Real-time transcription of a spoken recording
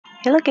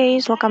Hello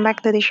guys, welcome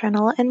back to the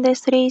channel. In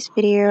today's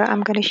video,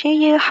 I'm gonna show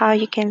you how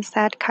you can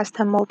set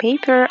custom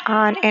wallpaper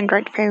on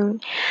Android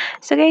phone.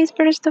 So guys,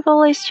 first of all,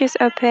 let's just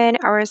open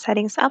our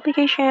settings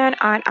application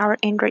on our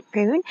Android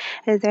phone.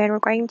 And then we're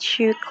going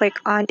to click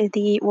on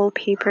the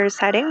wallpaper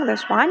setting,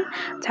 this one.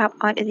 Tap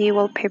on the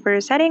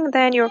wallpaper setting,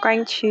 then you're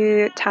going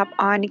to tap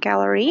on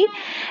gallery.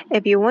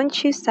 If you want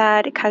to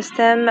set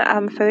custom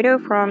photo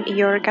from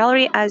your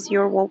gallery as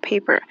your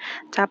wallpaper,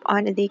 tap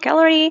on the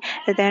gallery,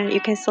 and then you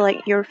can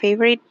select your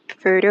favorite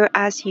photo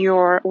as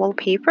your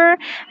wallpaper.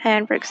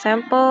 And for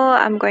example,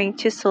 I'm going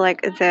to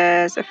select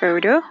this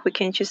photo. We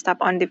can just tap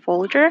on the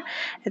folder,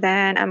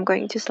 then I'm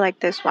going to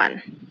select this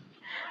one.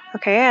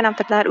 Okay, and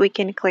after that we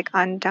can click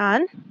on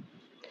done,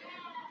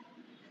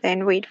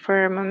 then wait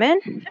for a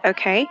moment.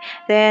 Okay,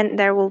 then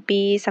there will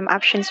be some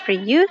options for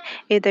you.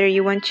 Either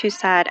you want to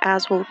set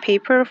as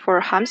wallpaper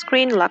for home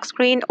screen, lock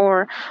screen,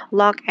 or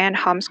lock and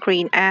home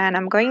screen, and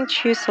I'm going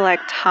to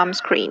select home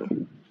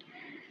screen.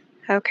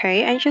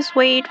 Okay, and just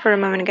wait for a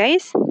moment,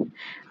 guys.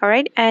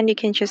 Alright, and you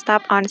can just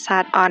tap on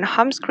set on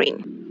home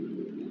screen.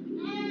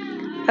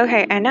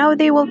 Okay, and now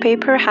the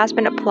wallpaper has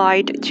been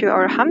applied to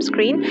our home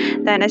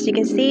screen. Then as you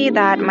can see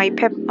that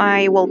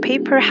my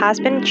wallpaper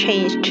has been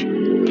changed.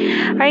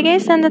 Alright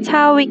guys, and that's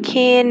how we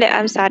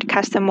can set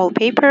custom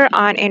wallpaper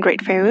on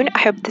Android phone. I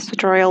hope this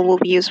tutorial will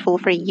be useful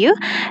for you.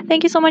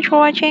 Thank you so much for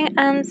watching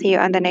and see you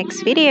on the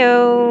next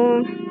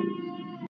video.